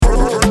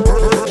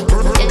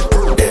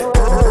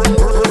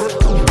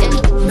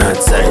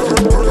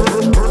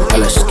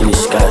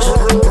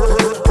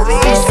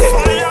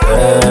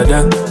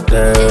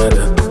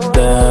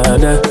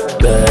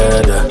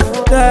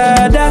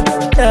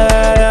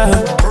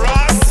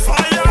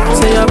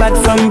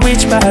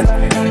which part?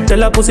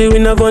 Tell a pussy we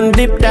no gun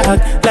dip tag.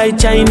 Like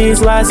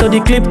Chinese war so the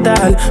clip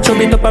tag. Show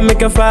it up and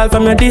make you fall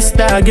from your disc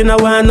tag. You know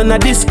want none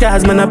of this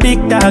cause, man a big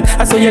tag.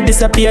 I saw you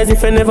disappear as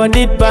if I never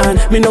did ban.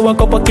 Me no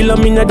walk up a kilo,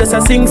 me no just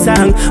a sing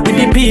song. With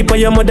the people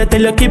your mother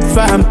tell you keep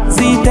fam.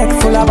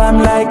 Z-Tech full of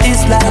bomb like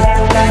Islam.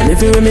 And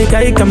if you make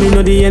a come, me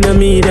know the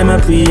enemy. Them a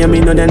pray and me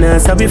know they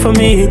not sorry for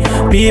me.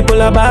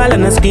 People are ball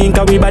and a skin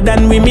cause we bad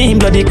than we mean.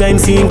 Bloody crime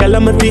scene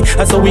calamity.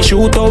 I saw we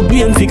shoot out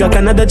brain figure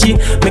Canada G.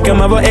 Make them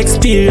have a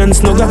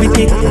experience, no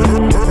gravity.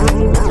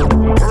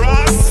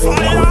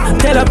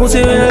 Tell a pussy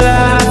we no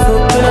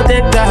laugh, we no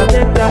take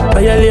that.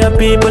 Violate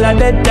people are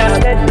dead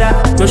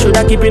dog. You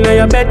shoulda keep in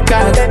your bed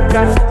cause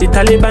the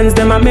Talibans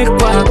them a make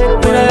walk.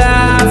 We no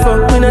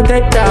laugh, we no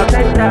take that.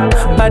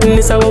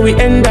 Badness is how we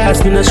end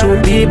us. We no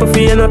shoot people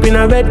feeling up in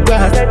a red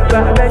grass.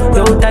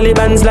 Yo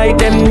Talibans like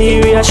them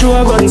need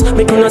reassure guns.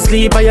 Make you no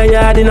sleep at your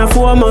yard in a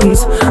 4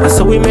 months. And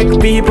so we make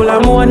people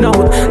a mourn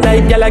out.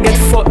 Like y'all get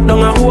fucked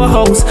down a whole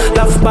house.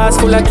 Laugh bars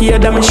full of kids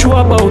that me sure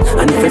about.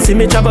 And if you see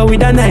me travel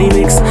with a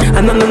 9X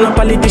and no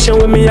politician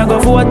with me I go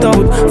vote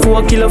out.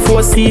 4 kilo,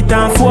 4 seat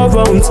and 4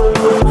 rounds.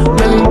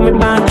 Remember me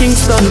born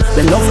Kingston.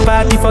 The love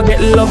party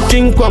forget love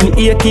drink rum.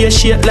 AK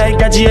shit like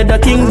a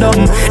Jada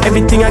Kingdom.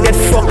 Everything I get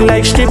fucked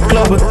like strip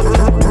club.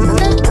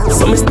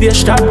 So me stay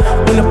sharp,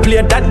 when I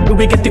play that,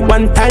 we get it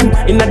one time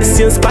in the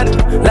same spot,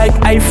 like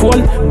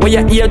iPhone, where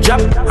your ear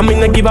drop. I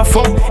mean I give a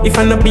fuck if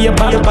I not be a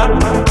bad.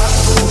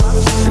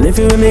 And if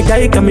you make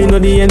a come, me know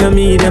the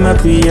enemy, them a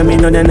pray, and me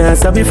know they not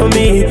sorry for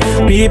me.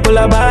 People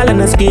are ball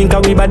and a skin,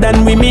 cause we bad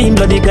than we mean.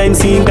 Bloody crime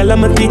scene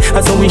calamity,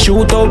 and so we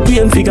shoot out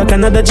brain figure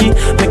Canada G.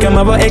 Make them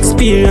have a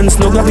experience,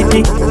 no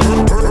gravity.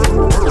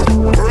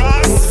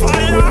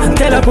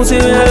 Tell a pussy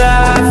we no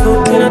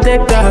laugh, we no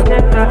take talk.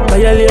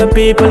 Violate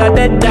people are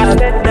dead dog.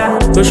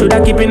 You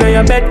shoulda keep in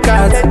your bed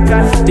cause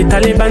the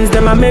Talibans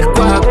them a make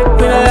walk.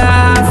 We no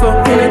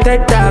laugh, we no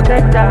take talk.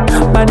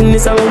 Badness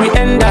is how we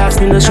end us.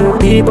 We no shoot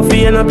people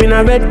feeling up in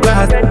a red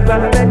grass. Tell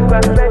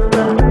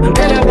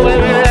a boy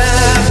we no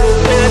laugh,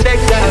 we no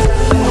take talk.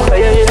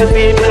 Violate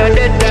people are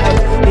dead dog.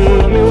 Me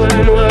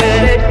wanna know where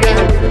dead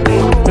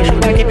dog. You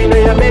shoulda keep in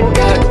your bed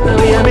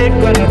cause we a make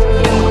walk.